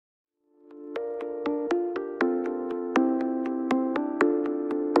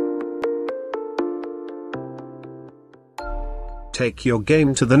take your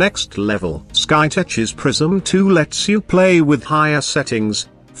game to the next level. Skytech's Prism II lets you play with higher settings,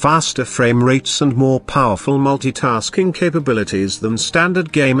 faster frame rates and more powerful multitasking capabilities than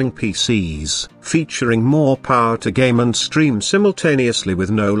standard gaming PCs. Featuring more power to game and stream simultaneously with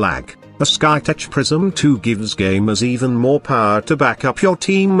no lag, the Skytech Prism II gives gamers even more power to back up your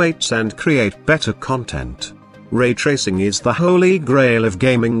teammates and create better content. Ray tracing is the holy grail of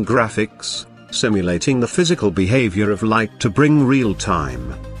gaming graphics, simulating the physical behavior of light to bring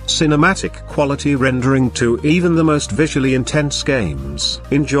real-time, cinematic quality rendering to even the most visually intense games.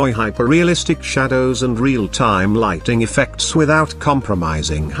 Enjoy hyper-realistic shadows and real-time lighting effects without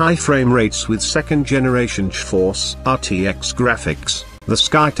compromising high frame rates with second-generation GeForce RTX graphics. The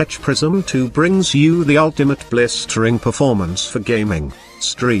Skytech Prism II brings you the ultimate blistering performance for gaming,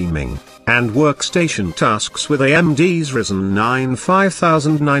 streaming, and workstation tasks with AMD's Ryzen 9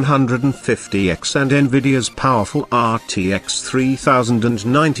 5950X and Nvidia's powerful RTX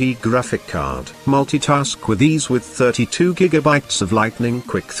 3090 graphic card. Multitask with ease with 32GB of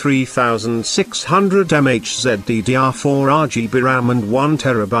lightning-quick 3600mAh DDR4 RGB RAM and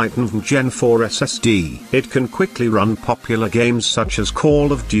 1TB NVMe Gen4 SSD. It can quickly run popular games such as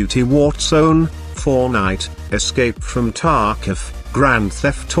Call of Duty Warzone, Fornite, Escape from Tarkov, Grand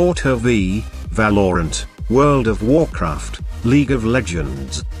Theft Auto V, Valorant, World of Warcraft, League of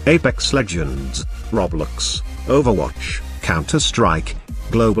Legends, Apex Legends, Roblox, Overwatch, Counter-Strike,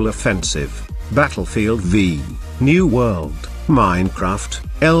 Global Offensive, Battlefield V, New World, Minecraft,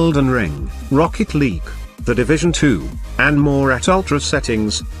 Elden Ring, Rocket League, The Division 2, and more at ultra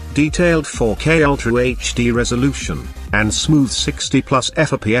settings, detailed 4K Ultra HD resolution, and smooth 60+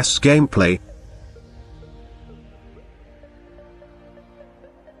 FPS gameplay.